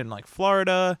everyone in,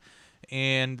 Florida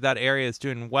and that area is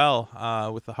doing well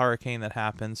with the hurricane that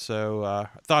happened. So,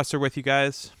 thoughts are with you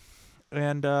guys.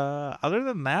 And other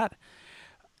than that,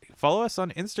 follow us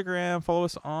on Instagram, follow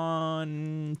us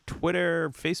on Twitter,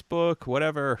 Facebook,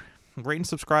 whatever. Rate and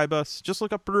subscribe us. Just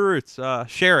look up Brew Roots.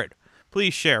 Share it.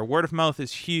 Please share. Word of mouth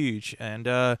is huge.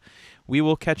 And we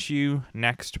will catch you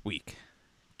next week.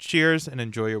 Cheers and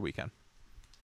enjoy your weekend.